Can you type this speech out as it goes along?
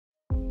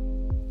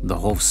The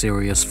HOF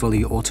series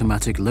fully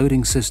automatic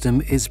loading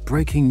system is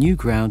breaking new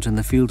ground in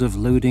the field of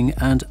loading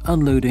and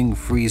unloading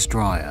freeze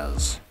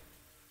dryers.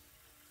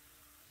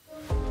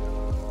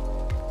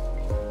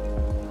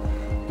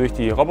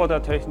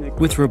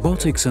 With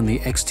robotics and the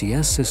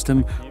XTS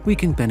system, we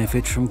can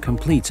benefit from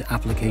complete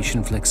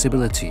application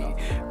flexibility,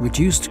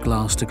 reduced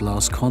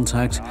glass-to-glass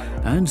contact,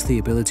 and the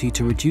ability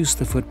to reduce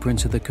the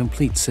footprint of the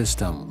complete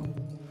system.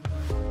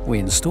 We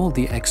installed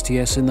the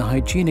XTS in the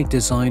hygienic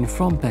design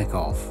from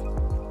HOF.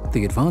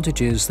 The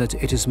advantage is that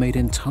it is made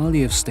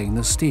entirely of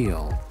stainless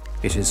steel.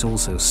 It is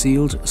also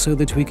sealed so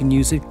that we can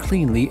use it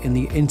cleanly in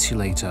the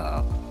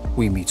insulator.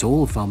 We meet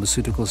all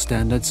pharmaceutical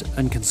standards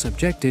and can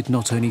subject it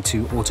not only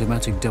to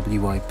automatic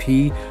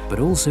WIP, but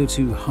also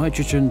to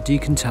hydrogen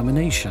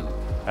decontamination.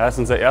 This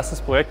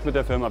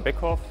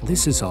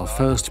is our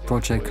first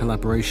project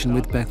collaboration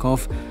with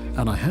HOF,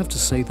 and I have to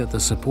say that the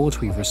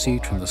support we've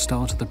received from the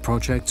start of the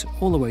project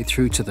all the way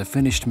through to the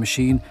finished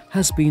machine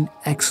has been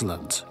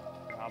excellent.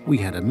 We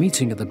had a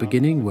meeting at the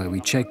beginning where we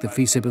checked the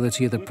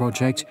feasibility of the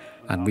project,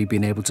 and we've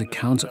been able to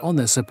count on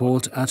their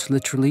support at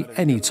literally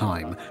any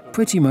time,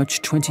 pretty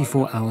much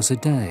 24 hours a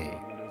day.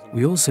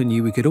 We also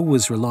knew we could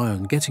always rely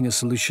on getting a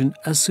solution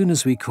as soon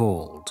as we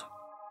called.